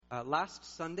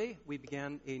Last Sunday, we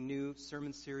began a new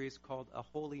sermon series called A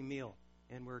Holy Meal,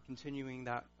 and we're continuing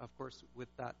that, of course, with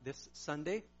that this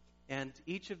Sunday. And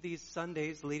each of these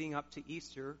Sundays leading up to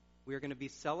Easter, we are going to be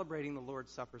celebrating the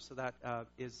Lord's Supper, so that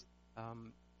is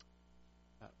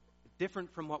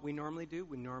different from what we normally do.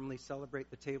 We normally celebrate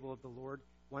the table of the Lord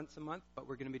once a month, but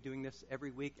we're going to be doing this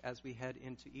every week as we head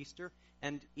into Easter.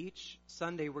 And each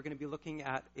Sunday, we're going to be looking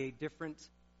at a different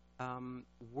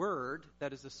word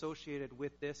that is associated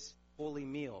with this holy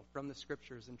meal from the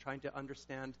Scriptures, and trying to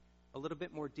understand a little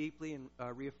bit more deeply and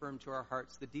reaffirm to our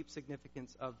hearts the deep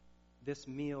significance of this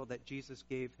meal that Jesus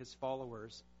gave his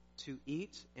followers to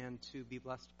eat and to be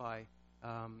blessed by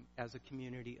as a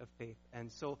community of faith.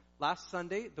 And so last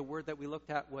Sunday, the word that we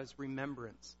looked at was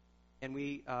remembrance. And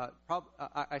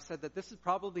I said that this is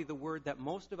probably the word that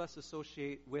most of us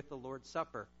associate with the Lord's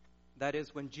Supper. That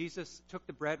is, when Jesus took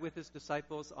the bread with his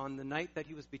disciples on the night that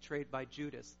he was betrayed by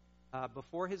Judas.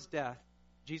 Before his death,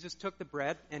 Jesus took the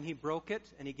bread and he broke it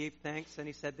and he gave thanks and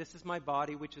he said, "This is my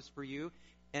body, which is for you."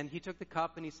 And he took the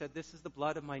cup and he said, "This is the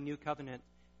blood of my new covenant."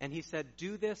 And he said,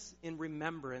 "Do this in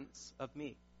remembrance of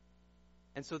me."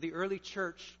 And so the early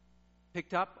church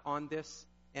picked up on this,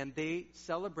 and they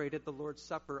celebrated the Lord's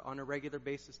Supper on a regular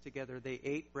basis together. They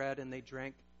ate bread and they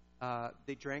drank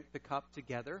the cup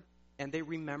together. And they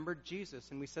remembered Jesus.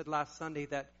 And we said last Sunday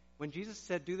that when Jesus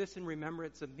said, "Do this in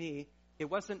remembrance of me," it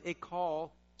wasn't a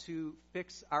call to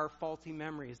fix our faulty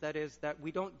memories. That is, that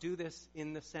we don't do this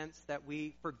in the sense that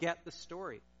we forget the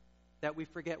story. That we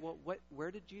forget,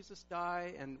 where did Jesus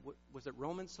die? And was it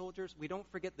Roman soldiers? We don't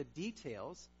forget the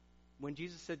details. When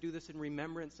Jesus said, "Do this in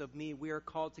remembrance of me," we are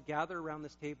called to gather around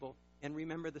this table and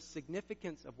remember the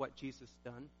significance of what Jesus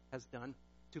has done,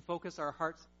 to focus our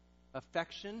heart's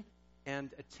affection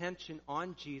and attention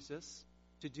on Jesus,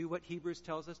 to do what Hebrews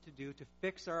tells us to do, to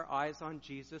fix our eyes on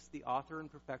Jesus, the author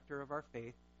and perfecter of our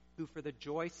faith, who for the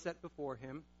joy set before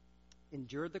him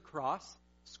endured the cross,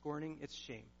 scorning its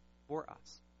shame for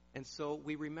us. And so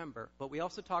we remember. But we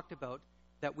also talked about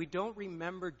that we don't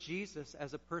remember Jesus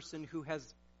as a person who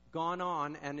has gone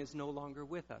on and is no longer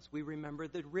with us. We remember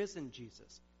the risen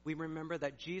Jesus. We remember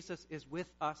that Jesus is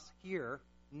with us here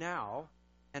now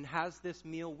and has this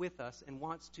meal with us and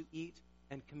wants to eat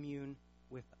and commune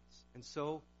with us. And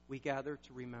so we gather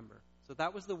to remember. So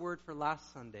that was the word for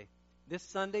last Sunday. This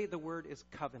Sunday, the word is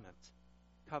covenant.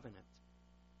 Covenant.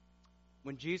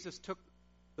 When Jesus took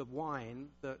the wine,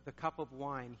 the cup of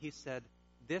wine, he said,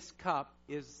 "This cup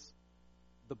is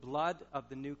the blood of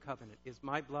the new covenant, is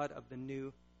my blood of the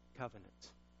new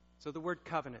covenant." So the word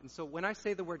covenant. And so when I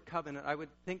say the word covenant, I would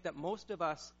think that most of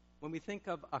us, when we think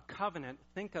of a covenant,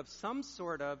 think of some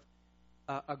sort of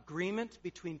agreement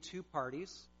between two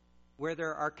parties where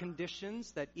there are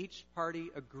conditions that each party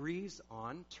agrees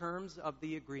on, terms of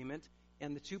the agreement,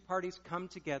 and the two parties come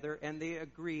together and they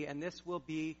agree, and this will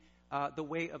be the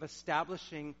way of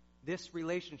establishing this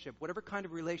relationship, whatever kind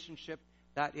of relationship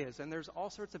that is. And there's all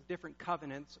sorts of different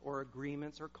covenants or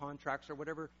agreements or contracts or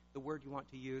whatever the word you want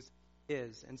to use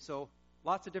is. And so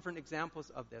lots of different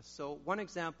examples of this. So one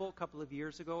example, a couple of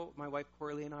years ago, my wife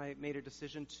Coralie and I made a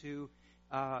decision to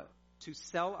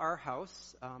sell our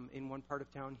house in one part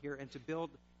of town here and to build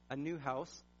a new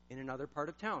house in another part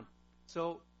of town.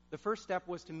 So the first step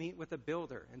was to meet with a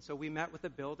builder. And so we met with a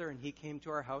builder, and he came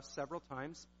to our house several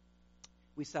times.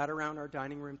 We sat around our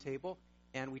dining room table,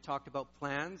 and we talked about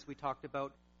plans. We talked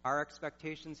about our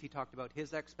expectations. He talked about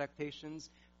his expectations.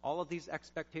 All of these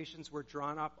expectations were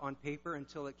drawn up on paper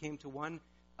until it came to one,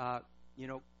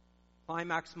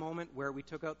 climax moment where we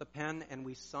took out the pen and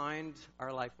we signed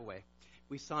our life away.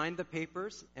 We signed the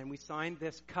papers and we signed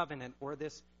this covenant or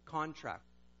this contract.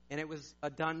 And it was a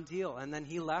done deal. And then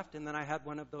he left, and then I had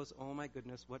one of those, "Oh my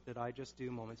goodness, what did I just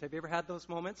do" moments. Have you ever had those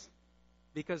moments?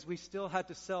 Because we still had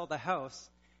to sell the house,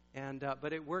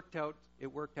 but it worked out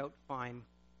fine.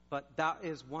 But that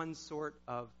is one sort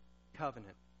of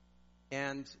covenant.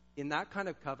 And in that kind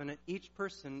of covenant, each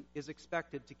person is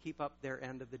expected to keep up their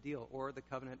end of the deal, or the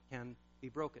covenant can be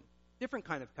broken. Different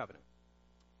kind of covenant.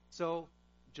 So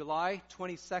July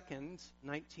 22nd,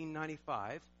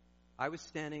 1995, I was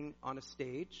standing on a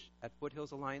stage at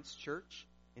Foothills Alliance Church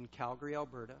in Calgary,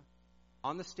 Alberta.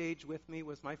 On the stage with me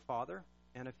was my father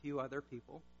and a few other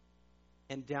people.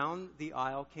 And down the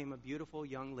aisle came a beautiful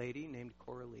young lady named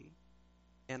Coralie.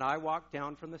 And I walked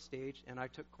down from the stage, and I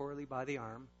took Coralie by the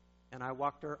arm, and I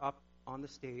walked her up on the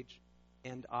stage,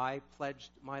 and I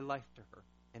pledged my life to her.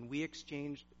 And we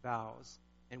exchanged vows,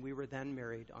 and we were then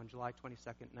married on July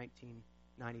 22nd,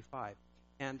 1995.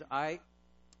 And I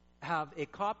have a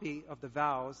copy of the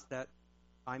vows that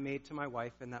I made to my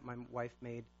wife and that my wife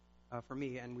made for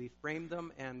me, and we framed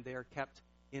them, and they're kept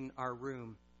in our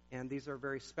room. and these are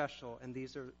very special. And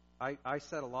these are, I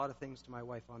said a lot of things to my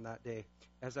wife on that day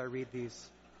as I read these.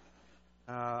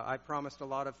 I promised a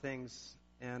lot of things,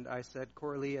 and I said,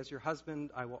 Coralie, as your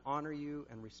husband, I will honor you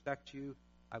and respect you.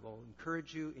 I will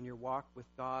encourage you in your walk with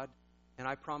God. And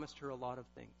I promised her a lot of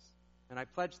things. And I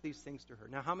pledged these things to her.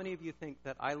 Now, how many of you think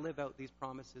that I live out these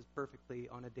promises perfectly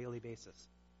on a daily basis?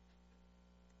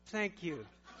 Thank you.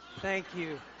 Thank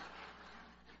you.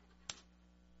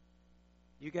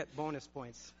 You get bonus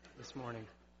points this morning.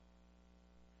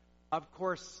 Of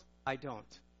course, I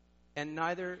don't. And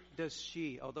neither does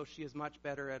she, although she is much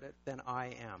better at it than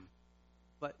I am.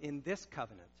 But in this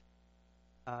covenant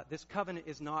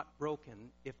is not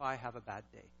broken if I have a bad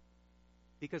day.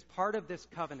 Because part of this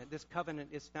covenant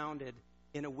is founded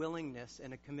in a willingness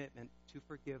and a commitment to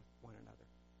forgive one another.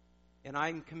 And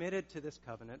I'm committed to this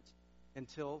covenant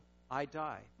until I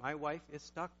die. My wife is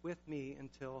stuck with me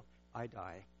until I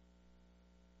die.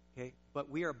 Okay? But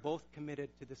we are both committed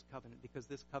to this covenant because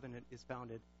this covenant is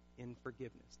founded in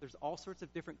forgiveness. There's all sorts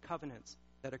of different covenants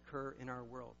that occur in our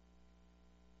world.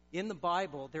 In the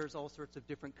Bible, there's all sorts of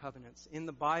different covenants. In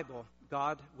the Bible,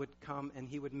 God would come and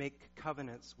he would make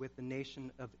covenants with the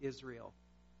nation of Israel.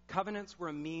 Covenants were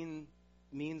a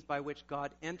means by which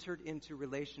God entered into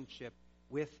relationship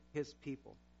with his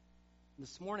people.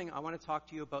 This morning, I want to talk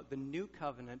to you about the new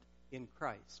covenant in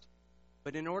Christ.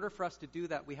 But in order for us to do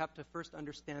that, we have to first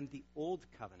understand the old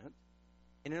covenant.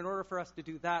 And in order for us to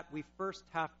do that, we first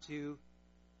have to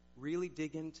really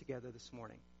dig in together this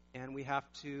morning. And we have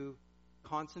to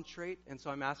concentrate. And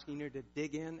so I'm asking you to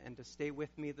dig in and to stay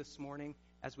with me this morning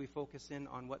as we focus in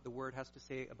on what the Word has to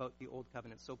say about the Old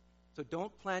Covenant. So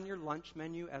don't plan your lunch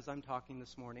menu as I'm talking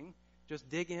this morning. Just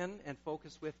dig in and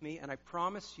focus with me. And I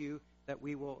promise you that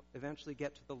we will eventually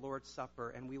get to the Lord's Supper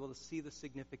and we will see the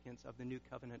significance of the new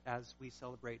covenant as we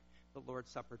celebrate the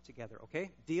Lord's Supper together.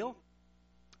 Okay? Deal?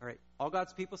 All right. All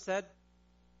God's people said?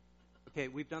 Okay,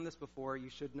 we've done this before. You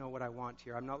should know what I want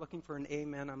here. I'm not looking for an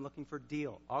amen. I'm looking for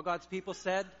deal. All God's people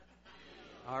said?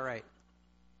 All right.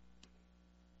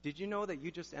 Did you know that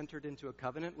you just entered into a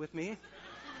covenant with me?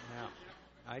 Yeah.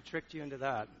 I tricked you into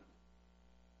that.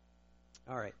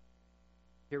 All right.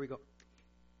 Here we go.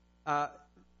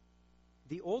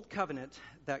 The old covenant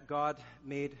that God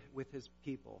made with his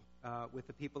people, with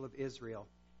the people of Israel,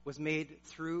 was made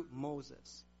through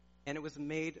Moses. And it was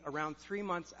made around 3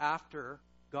 months after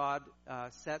God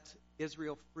set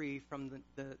Israel free from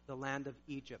the land of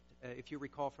Egypt. If you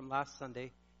recall from last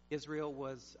Sunday, Israel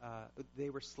they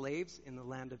were slaves in the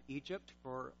land of Egypt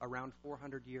for around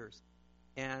 400 years.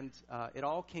 And it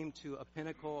all came to a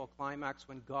pinnacle, a climax,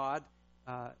 when God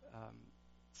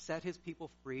set his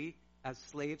people free as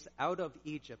slaves out of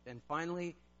Egypt. And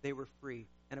finally, they were free.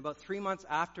 And about 3 months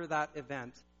after that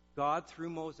event, God, through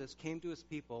Moses, came to his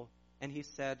people and he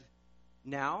said,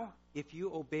 "Now, if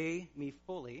you obey me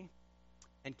fully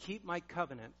and keep my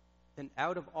covenant, then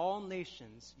out of all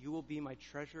nations you will be my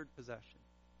treasured possession.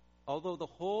 Although the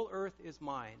whole earth is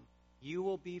mine, you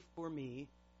will be for me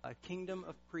a kingdom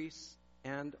of priests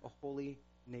and a holy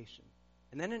nation."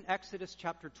 And then in Exodus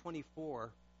chapter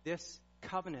 24, this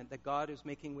covenant that God is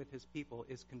making with his people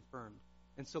is confirmed.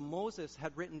 And so Moses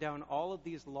had written down all of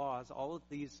these laws, all of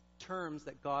these terms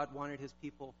that God wanted his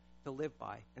people to live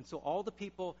by. And so all the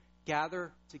people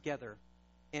gather together,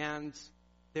 and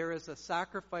there is a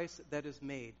sacrifice that is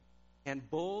made, and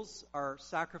bulls are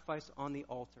sacrificed on the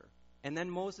altar. And then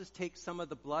Moses takes some of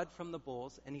the blood from the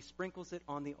bulls and he sprinkles it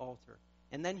on the altar.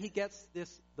 And then he gets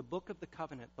the book of the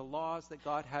covenant, the laws that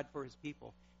God had for his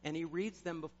people, and he reads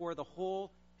them before the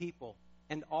whole people.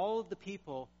 And all of the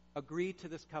people agree to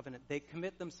this covenant. They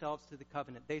commit themselves to the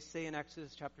covenant. They say in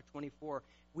Exodus chapter 24,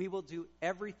 "We will do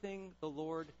everything the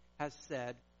Lord has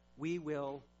said. We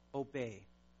will obey."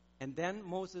 And then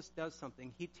Moses does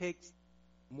something. He takes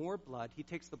more blood. He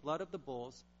takes the blood of the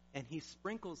bulls and he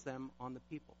sprinkles them on the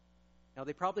people. Now,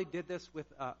 they probably did this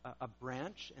with a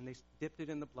branch, and they dipped it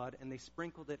in the blood, and they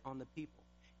sprinkled it on the people.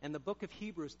 And the book of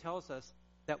Hebrews tells us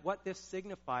that what this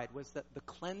signified was that the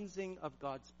cleansing of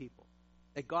God's people.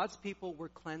 That God's people were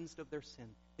cleansed of their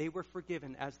sin. They were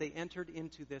forgiven as they entered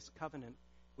into this covenant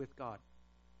with God.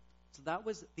 So that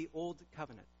was the old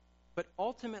covenant. But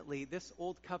ultimately, this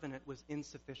old covenant was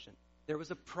insufficient. There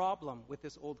was a problem with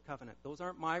this old covenant. Those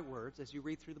aren't my words. As you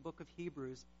read through the book of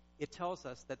Hebrews, it tells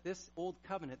us that this old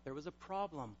covenant, there was a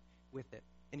problem with it.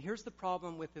 And here's the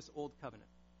problem with this old covenant.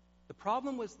 The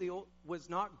problem was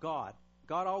not God.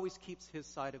 God always keeps his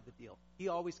side of the deal. He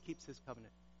always keeps his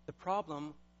covenant. The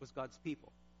problem was God's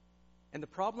people. And the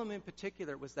problem in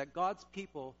particular was that God's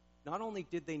people, not only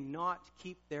did they not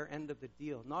keep their end of the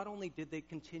deal, not only did they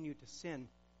continue to sin,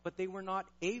 but they were not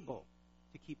able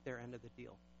to keep their end of the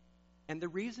deal. And the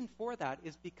reason for that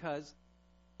is because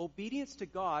obedience to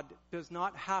God does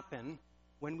not happen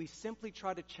when we simply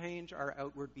try to change our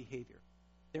outward behavior.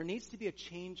 There needs to be a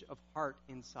change of heart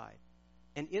inside.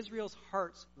 And Israel's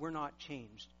hearts were not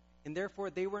changed. And therefore,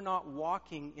 they were not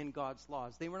walking in God's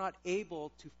laws. They were not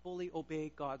able to fully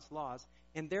obey God's laws.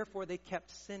 And therefore, they kept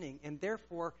sinning. And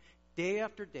therefore, day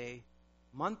after day,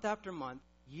 month after month,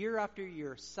 year after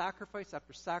year, sacrifice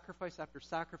after sacrifice after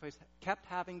sacrifice kept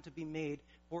having to be made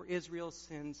for Israel's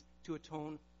sins to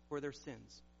atone for their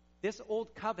sins. This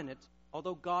old covenant,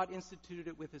 although God instituted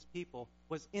it with his people,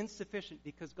 was insufficient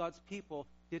because God's people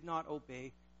did not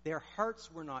obey. Their hearts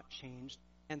were not changed,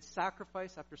 and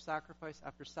sacrifice after sacrifice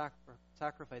after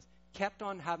sacrifice kept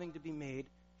on having to be made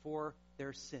for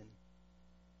their sin.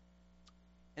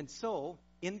 And so,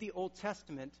 in the Old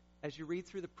Testament, as you read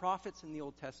through the prophets in the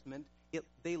Old Testament,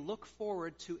 they look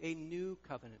forward to a new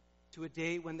covenant, to a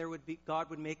day when God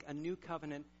would make a new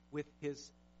covenant with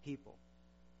his people.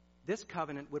 This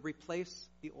covenant would replace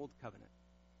the old covenant.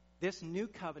 This new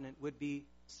covenant would be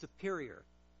superior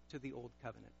to the old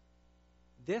covenant.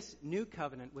 This new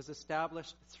covenant was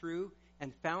established through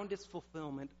and found its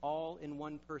fulfillment all in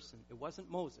one person. It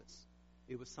wasn't Moses.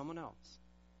 It was someone else.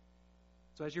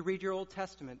 So as you read your Old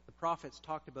Testament, the prophets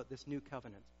talked about this new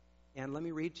covenant. And let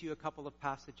me read to you a couple of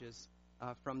passages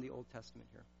from the Old Testament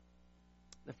here.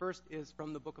 The first is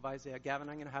from the book of Isaiah. Gavin,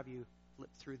 I'm going to have you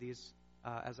flip through these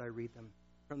as I read them.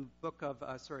 From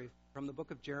the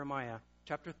book of Jeremiah,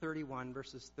 chapter 31,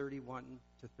 verses 31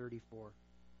 to 34.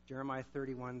 Jeremiah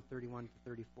 31, 31 to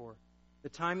 34. The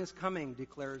time is coming,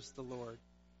 declares the Lord,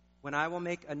 when I will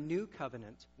make a new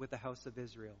covenant with the house of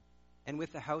Israel and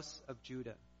with the house of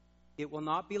Judah. It will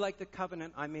not be like the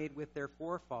covenant I made with their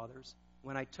forefathers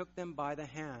when I took them by the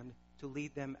hand to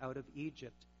lead them out of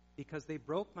Egypt, because they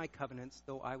broke my covenants,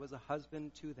 though I was a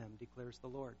husband to them, declares the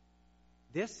Lord.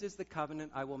 This is the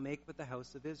covenant I will make with the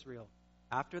house of Israel.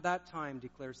 After that time,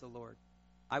 declares the Lord,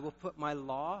 I will put my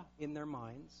law in their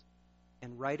minds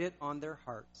and write it on their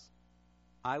hearts.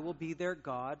 I will be their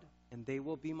God, and they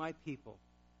will be my people.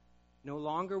 No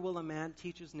longer will a man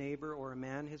teach his neighbor or a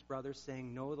man his brother,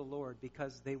 saying, Know the Lord,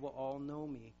 because they will all know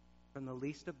me, from the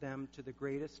least of them to the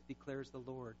greatest, declares the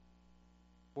Lord.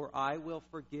 For I will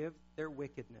forgive their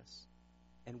wickedness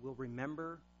and will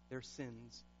remember their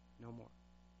sins no more.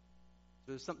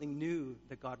 So there's something new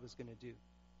that God was going to do.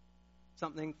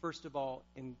 Something, first of all,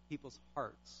 in people's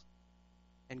hearts.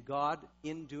 And God,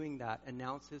 in doing that,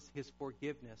 announces his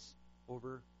forgiveness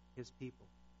over his people.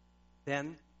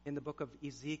 Then, in the book of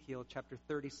Ezekiel, chapter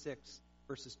 36,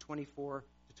 verses 24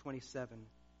 to 27,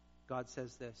 God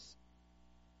says this,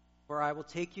 For I will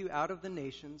take you out of the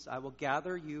nations, I will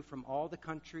gather you from all the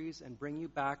countries and bring you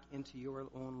back into your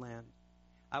own land.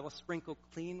 I will sprinkle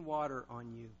clean water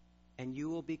on you, and you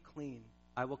will be clean.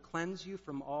 I will cleanse you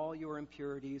from all your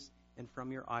impurities and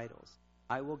from your idols.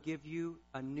 I will give you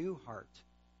a new heart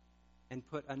and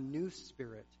put a new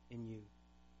spirit in you.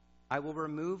 I will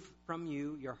remove from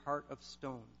you your heart of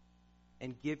stone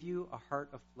and give you a heart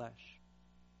of flesh.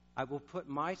 I will put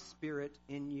my spirit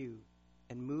in you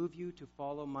and move you to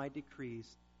follow my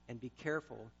decrees and be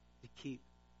careful to keep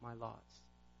my laws.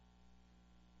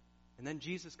 And then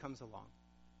Jesus comes along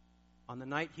on the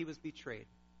night he was betrayed.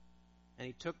 And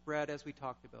he took bread, as we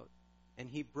talked about, and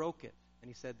he broke it.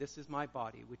 And he said, This is my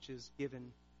body, which is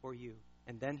given for you.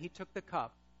 And then he took the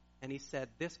cup, and he said,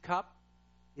 This cup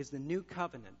is the new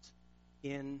covenant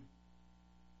in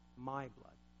my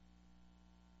blood.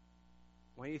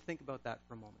 Why don't you think about that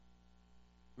for a moment?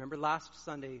 Remember last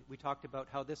Sunday we talked about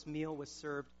how this meal was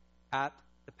served at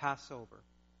the Passover.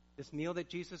 This meal that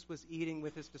Jesus was eating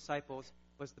with his disciples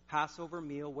was the Passover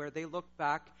meal where they looked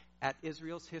back at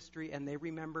Israel's history and they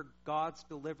remembered God's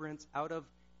deliverance out of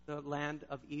the land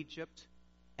of Egypt.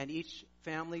 And each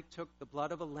family took the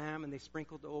blood of a lamb and they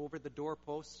sprinkled over the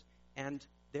doorposts, and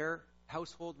their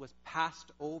household was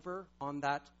passed over on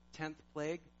that 10th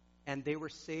plague, and they were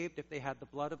saved if they had the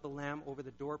blood of the lamb over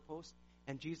the doorpost.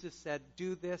 And Jesus said,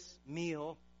 do this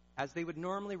meal as they would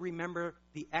normally remember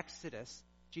the Exodus.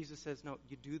 Jesus says, no,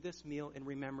 you do this meal in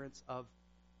remembrance of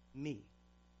me.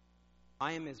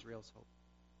 I am Israel's hope.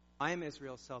 I am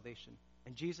Israel's salvation.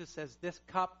 And Jesus says, this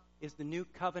cup is the new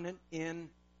covenant in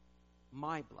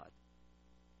my blood.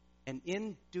 And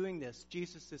in doing this,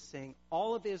 Jesus is saying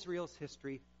all of Israel's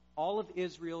history, all of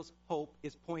Israel's hope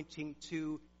is pointing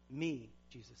to me,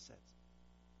 Jesus says.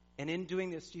 And in doing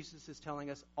this, Jesus is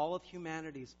telling us all of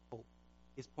humanity's hope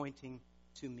is pointing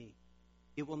to me.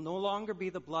 It will no longer be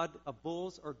the blood of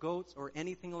bulls or goats or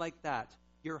anything like that.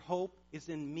 Your hope is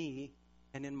in me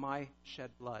and in my shed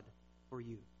blood for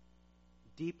you.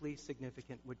 Deeply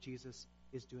significant what Jesus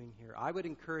is doing here. I would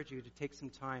encourage you to take some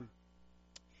time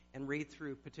and read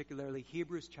through particularly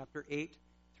Hebrews chapter 8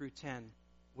 through 10,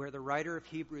 where the writer of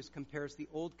Hebrews compares the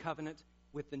old covenant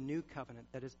with the new covenant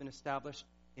that has been established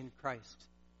in Christ.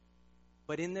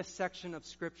 But in this section of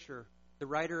Scripture, the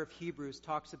writer of Hebrews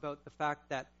talks about the fact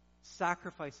that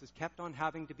sacrifices kept on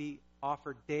having to be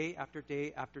offered day after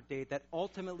day after day that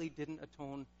ultimately didn't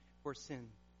atone for sin.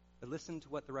 But listen to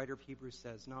what the writer of Hebrews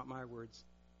says, not my words,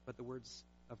 but the words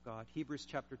of God. Hebrews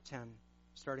chapter 10,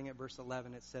 starting at verse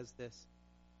 11, it says this: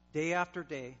 Day after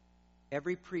day,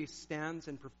 every priest stands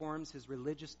and performs his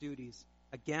religious duties.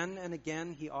 Again and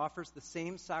again he offers the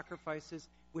same sacrifices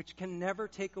which can never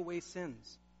take away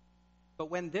sins. But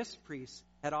when this priest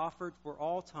had offered for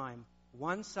all time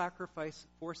one sacrifice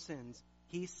for sins,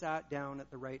 he sat down at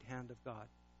the right hand of God.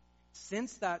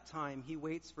 Since that time he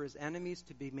waits for his enemies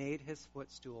to be made his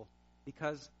footstool,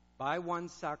 because by one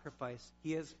sacrifice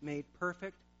he has made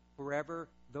perfect forever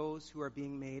those who are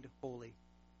being made holy.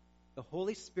 The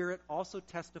Holy Spirit also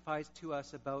testifies to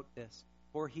us about this.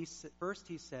 For first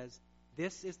he says,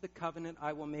 "This is the covenant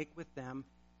I will make with them.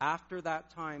 After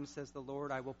that time, says the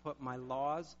Lord, I will put my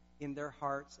laws in their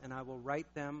hearts, and I will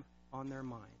write them on their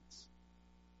minds."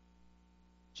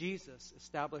 Jesus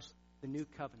established the new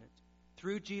covenant.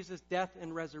 Through Jesus' death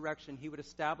and resurrection, he would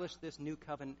establish this new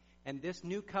covenant, and this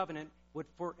new covenant would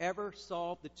forever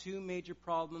solve the two major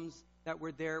problems that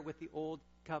were there with the old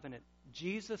covenant.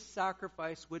 Jesus'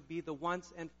 sacrifice would be the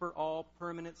once and for all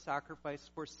permanent sacrifice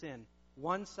for sin.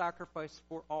 One sacrifice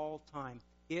for all time.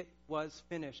 It was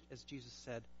finished, as Jesus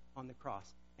said on the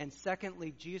cross. And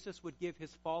secondly, Jesus would give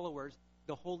his followers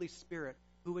the Holy Spirit,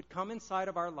 who would come inside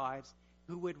of our lives,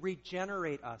 who would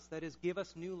regenerate us, that is, give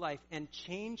us new life and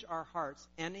change our hearts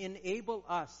and enable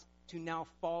us to now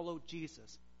follow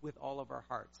Jesus with all of our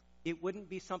hearts. It wouldn't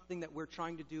be something that we're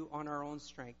trying to do on our own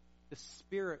strength. The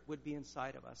Spirit would be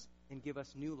inside of us and give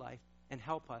us new life and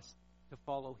help us to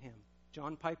follow him.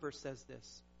 John Piper says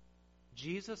this: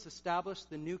 Jesus established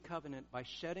the new covenant by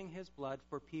shedding his blood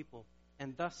for people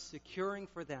and thus securing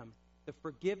for them the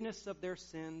forgiveness of their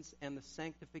sins and the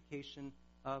sanctification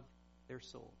of their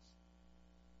souls.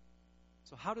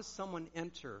 So how does someone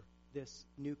enter this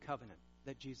new covenant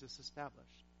that Jesus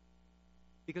established?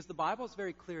 Because the Bible is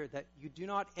very clear that you do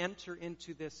not enter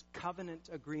into this covenant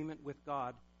agreement with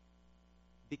God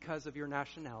because of your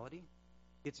nationality.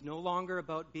 It's no longer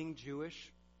about being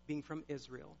Jewish, being from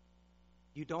Israel.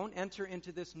 You don't enter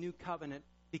into this new covenant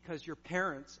because your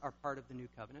parents are part of the new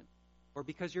covenant or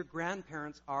because your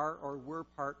grandparents are or were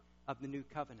part of the new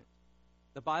covenant.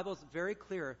 The Bible is very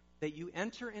clear that you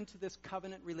enter into this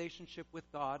covenant relationship with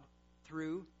God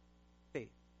through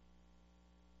faith.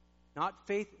 Not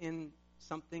faith in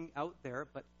something out there,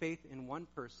 but faith in one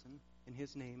person, and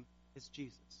his name is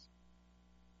Jesus.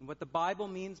 And what the Bible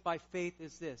means by faith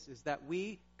is this, is that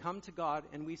we come to God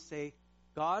and we say,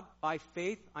 God, by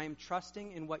faith, I am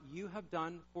trusting in what you have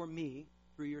done for me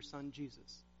through your Son,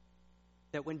 Jesus.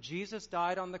 That when Jesus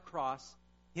died on the cross,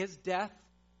 his death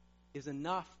is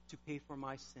enough to pay for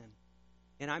my sin.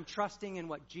 And I'm trusting in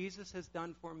what Jesus has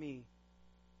done for me,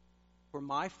 for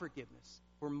my forgiveness,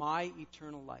 for my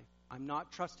eternal life. I'm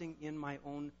not trusting in my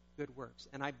own good works.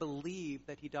 And I believe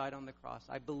that he died on the cross.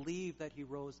 I believe that he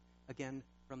rose again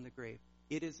from the grave.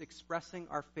 It is expressing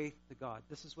our faith to God.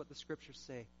 This is what the scriptures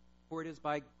say. For it is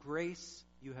by grace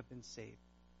you have been saved,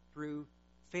 through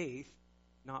faith,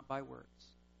 not by works.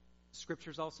 The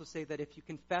scriptures also say that if you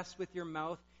confess with your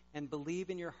mouth and believe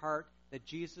in your heart that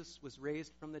Jesus was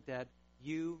raised from the dead,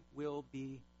 you will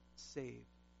be saved.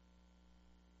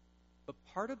 But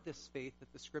part of this faith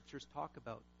that the scriptures talk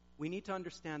about, we need to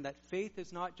understand that faith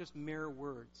is not just mere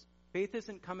words. Faith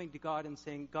isn't coming to God and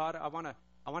saying, God, I want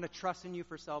to trust in you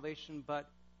for salvation, but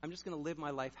I'm just going to live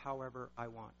my life however I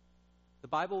want. The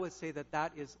Bible would say that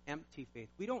that is empty faith.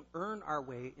 We don't earn our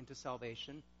way into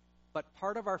salvation, but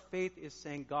part of our faith is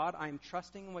saying, God, I am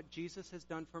trusting in what Jesus has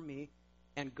done for me,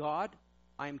 and God,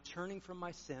 I am turning from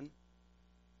my sin,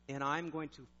 and I'm going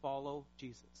to follow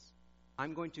Jesus.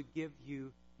 I'm going to give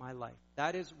you my life.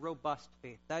 That is robust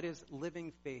faith. That is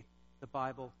living faith, the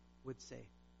Bible would say.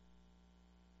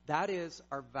 That is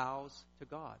our vows to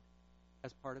God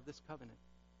as part of this covenant.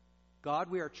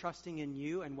 God, we are trusting in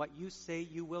you and what you say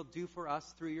you will do for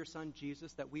us through your Son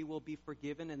Jesus, that we will be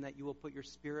forgiven and that you will put your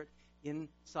Spirit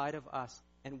inside of us.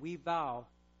 And we vow,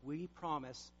 we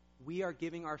promise, we are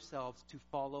giving ourselves to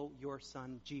follow your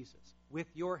Son Jesus with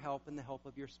your help and the help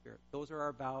of your Spirit. Those are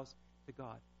our vows to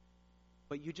God.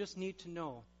 But you just need to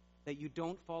know that you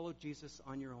don't follow Jesus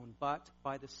on your own, but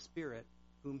by the Spirit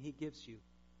whom he gives you.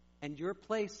 And your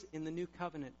place in the new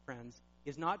covenant, friends,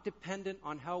 is not dependent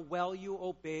on how well you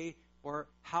obey or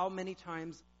how many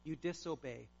times you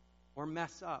disobey or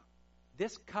mess up.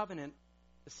 This covenant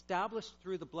established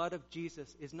through the blood of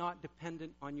Jesus is not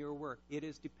dependent on your work. It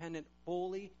is dependent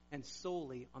wholly and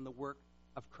solely on the work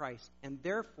of Christ. And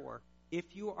therefore,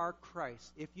 if you are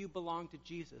Christ, if you belong to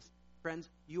Jesus, friends,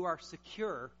 you are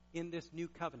secure in this new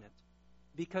covenant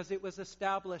because it was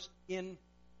established in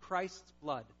Christ's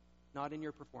blood, not in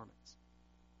your performance.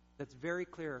 That's very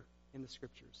clear in the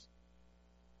Scriptures.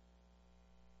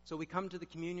 So we come to the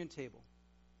communion table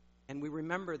and we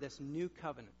remember this new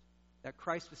covenant that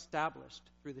Christ established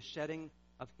through the shedding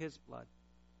of his blood.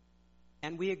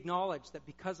 And we acknowledge that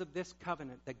because of this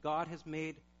covenant that God has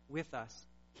made with us,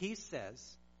 he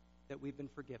says that we've been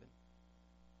forgiven.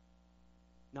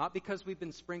 Not because we've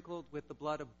been sprinkled with the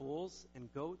blood of bulls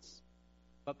and goats,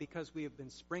 but because we have been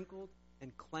sprinkled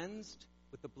and cleansed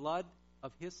with the blood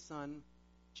of his Son,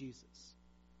 Jesus.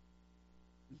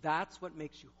 That's what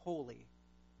makes you holy.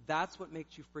 That's what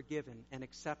makes you forgiven and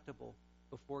acceptable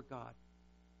before God.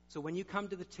 So when you come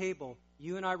to the table,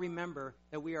 you and I remember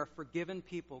that we are forgiven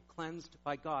people, cleansed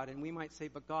by God. And we might say,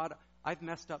 but God, I've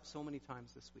messed up so many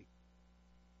times this week.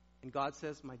 And God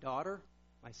says, my daughter,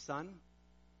 my son,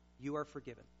 you are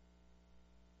forgiven.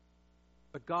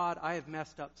 But God, I have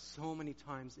messed up so many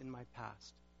times in my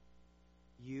past.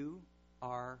 You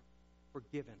are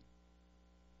forgiven.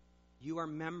 You are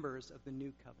members of the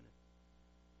new covenant.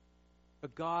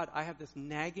 But God, I have this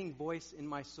nagging voice in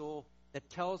my soul that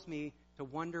tells me to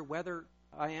wonder whether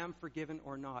I am forgiven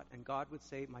or not. And God would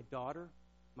say, my daughter,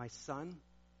 my son,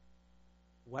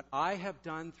 what I have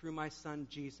done through my Son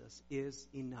Jesus is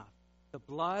enough. The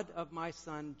blood of my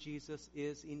Son Jesus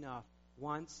is enough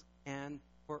once and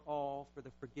for all for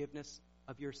the forgiveness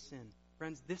of your sin.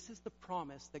 Friends, this is the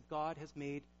promise that God has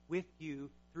made with you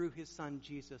through his Son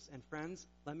Jesus. And friends,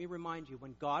 let me remind you,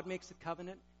 when God makes a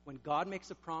covenant, when God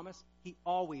makes a promise, he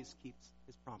always keeps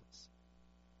his promise.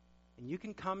 And you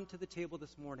can come to the table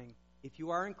this morning, if you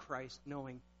are in Christ,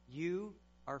 knowing you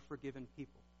are forgiven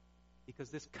people. Because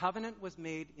this covenant was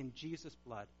made in Jesus'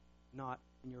 blood, not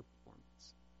in your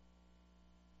performance.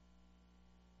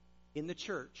 In the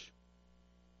church,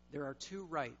 there are two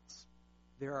rights.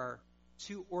 There are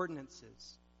two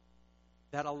ordinances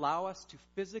that allow us to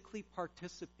physically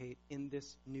participate in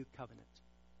this new covenant.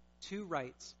 Two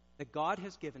rights that God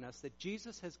has given us, that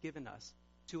Jesus has given us,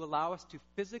 to allow us to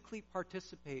physically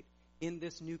participate in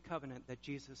this new covenant that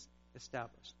Jesus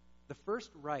established. The first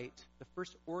right, the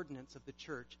first ordinance of the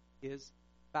church is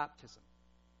baptism.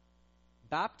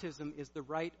 Baptism is the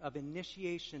rite of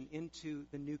initiation into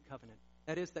the new covenant.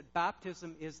 That is, that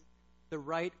baptism is the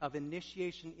rite of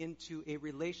initiation into a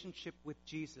relationship with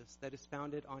Jesus that is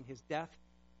founded on his death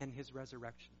and his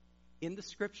resurrection. In the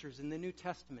Scriptures, in the New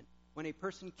Testament, when a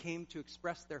person came to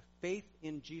express their faith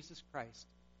in Jesus Christ,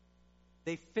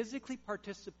 they physically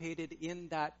participated in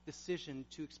that decision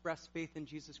to express faith in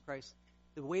Jesus Christ.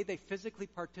 The way they physically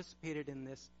participated in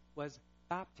this was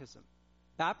baptism.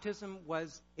 Baptism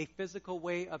was a physical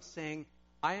way of saying,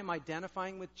 I am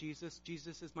identifying with Jesus.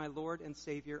 Jesus is my Lord and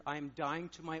Savior. I am dying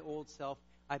to my old self.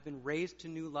 I've been raised to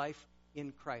new life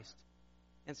in Christ.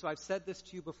 And so I've said this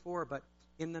to you before, but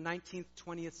in the 19th,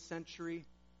 20th century,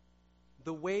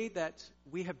 the way that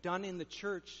we have done in the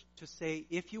church to say,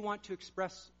 if you want to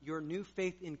express your new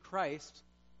faith in Christ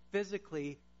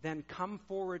physically, then come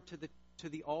forward to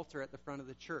the altar at the front of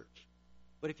the church.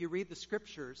 But if you read the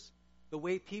Scriptures, the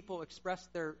way people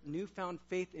expressed their newfound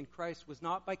faith in Christ was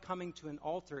not by coming to an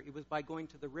altar, it was by going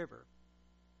to the river.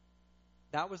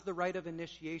 That was the rite of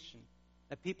initiation,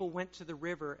 that people went to the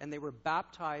river and they were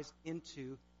baptized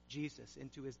into Jesus,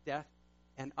 into his death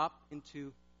and up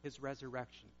into his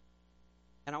resurrection.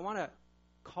 And I want to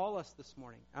call us this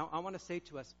morning. I want to say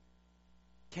to us,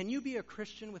 can you be a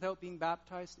Christian without being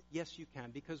baptized? Yes, you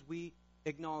can, because we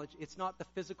acknowledge it's not the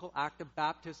physical act of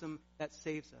baptism that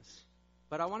saves us.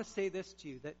 But I want to say this to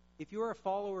you, that if you are a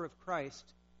follower of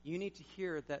Christ, you need to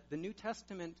hear that the New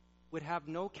Testament would have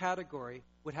no category,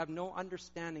 would have no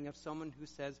understanding of someone who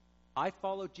says, I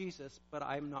follow Jesus, but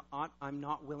I'm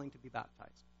not willing to be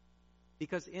baptized.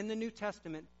 Because in the New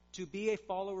Testament, to be a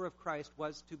follower of Christ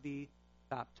was to be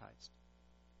baptized.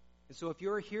 And so if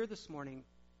you're here this morning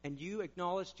and you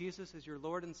acknowledge Jesus as your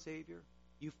Lord and Savior,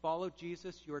 you follow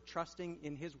Jesus, you are trusting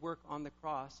in his work on the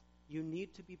cross, you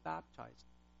need to be baptized.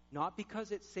 Not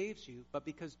because it saves you, but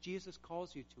because Jesus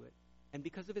calls you to it, and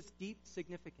because of its deep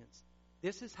significance.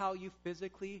 This is how you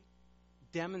physically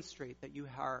demonstrate that you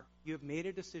have made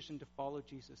a decision to follow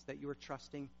Jesus, that you are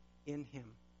trusting in him.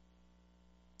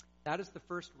 That is the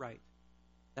first rite.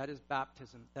 That is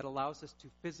baptism, that allows us to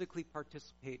physically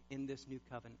participate in this new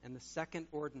covenant. And the second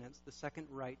ordinance, the second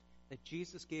rite that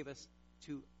Jesus gave us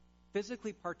to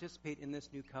physically participate in this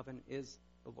new covenant is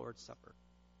the Lord's Supper,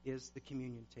 is the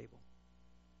communion table.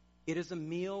 It is a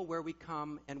meal where we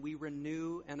come and we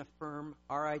renew and affirm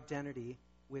our identity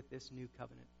with this new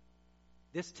covenant.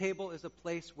 This table is a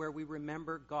place where we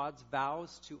remember God's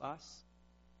vows to us,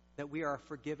 that we are a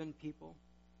forgiven people,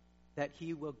 that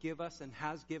He will give us and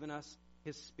has given us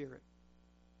His Spirit.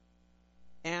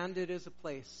 And it is a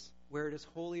place where it is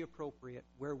wholly appropriate,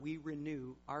 where we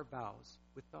renew our vows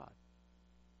with God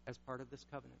as part of this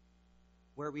covenant,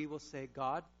 where we will say,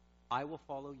 God, I will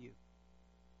follow you.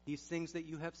 These things that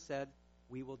you have said,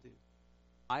 we will do.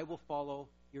 I will follow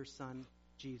your Son,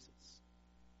 Jesus.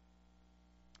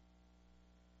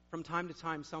 From time to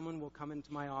time, someone will come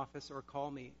into my office or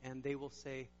call me, and they will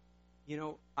say,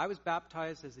 I was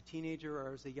baptized as a teenager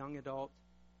or as a young adult,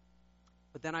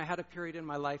 but then I had a period in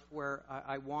my life where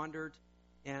I wandered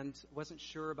and wasn't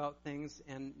sure about things,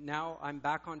 and now I'm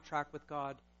back on track with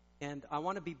God, and I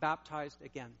want to be baptized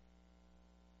again.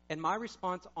 And my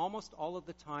response almost all of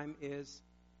the time is,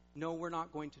 no, we're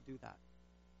not going to do that.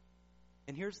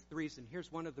 And here's the reason.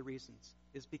 Here's one of the reasons,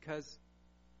 is because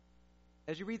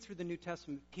as you read through the New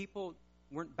Testament, people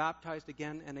weren't baptized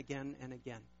again and again and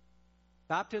again.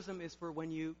 Baptism is for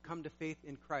when you come to faith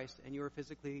in Christ and you are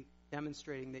physically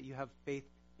demonstrating that you have faith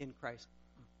in Christ.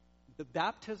 The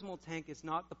baptismal tank is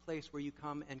not the place where you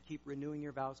come and keep renewing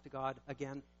your vows to God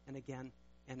again and again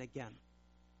and again.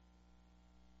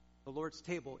 The Lord's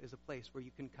table is a place where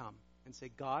you can come and say,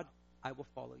 God, I will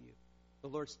follow you. The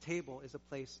Lord's table is a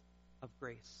place of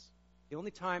grace. The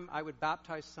only time I would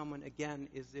baptize someone again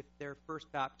is if their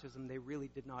first baptism, they really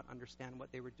did not understand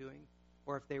what they were doing,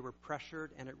 or if they were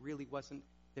pressured and it really wasn't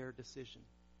their decision.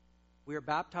 We are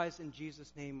baptized in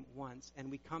Jesus' name once,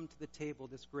 and we come to the table,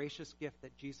 this gracious gift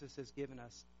that Jesus has given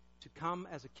us, to come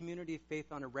as a community of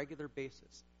faith on a regular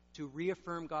basis, to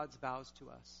reaffirm God's vows to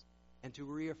us, and to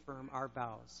reaffirm our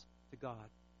vows to God,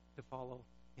 to follow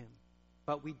Him.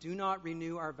 But we do not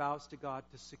renew our vows to God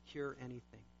to secure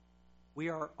anything. We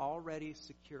are already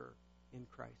secure in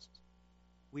Christ.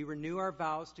 We renew our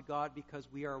vows to God because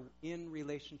we are in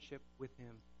relationship with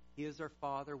Him. He is our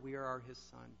Father, we are His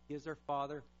Son. He is our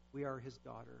Father, we are His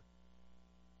daughter.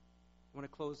 I want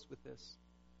to close with this.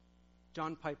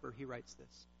 John Piper, he writes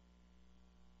this.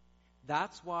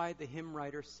 That's why the hymn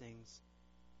writer sings,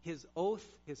 His oath,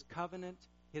 His covenant,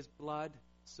 His blood,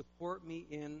 support me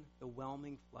in the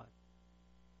whelming flood.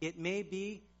 It may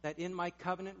be that in my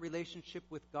covenant relationship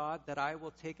with God that I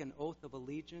will take an oath of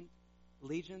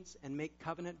allegiance and make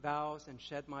covenant vows and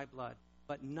shed my blood.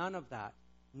 But none of that,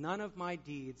 none of my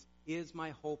deeds is my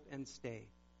hope and stay.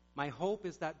 My hope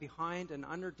is that behind and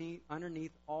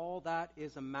underneath all that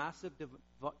is a massive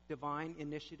divine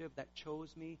initiative that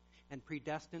chose me and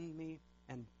predestined me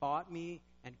and bought me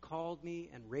and called me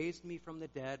and raised me from the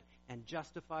dead and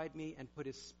justified me and put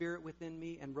His Spirit within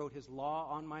me and wrote His law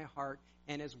on my heart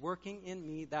and is working in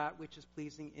me that which is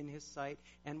pleasing in His sight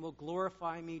and will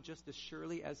glorify me just as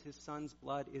surely as His Son's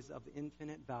blood is of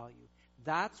infinite value.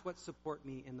 That's what support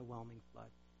me in the whelming flood.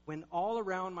 When all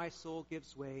around my soul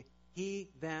gives way, He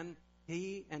and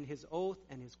His oath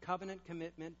and His covenant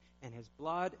commitment and His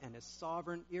blood and His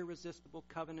sovereign, irresistible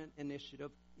covenant initiative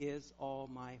is all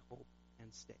my hope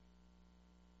and stay.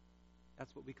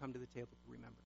 That's what we come to the table to remember.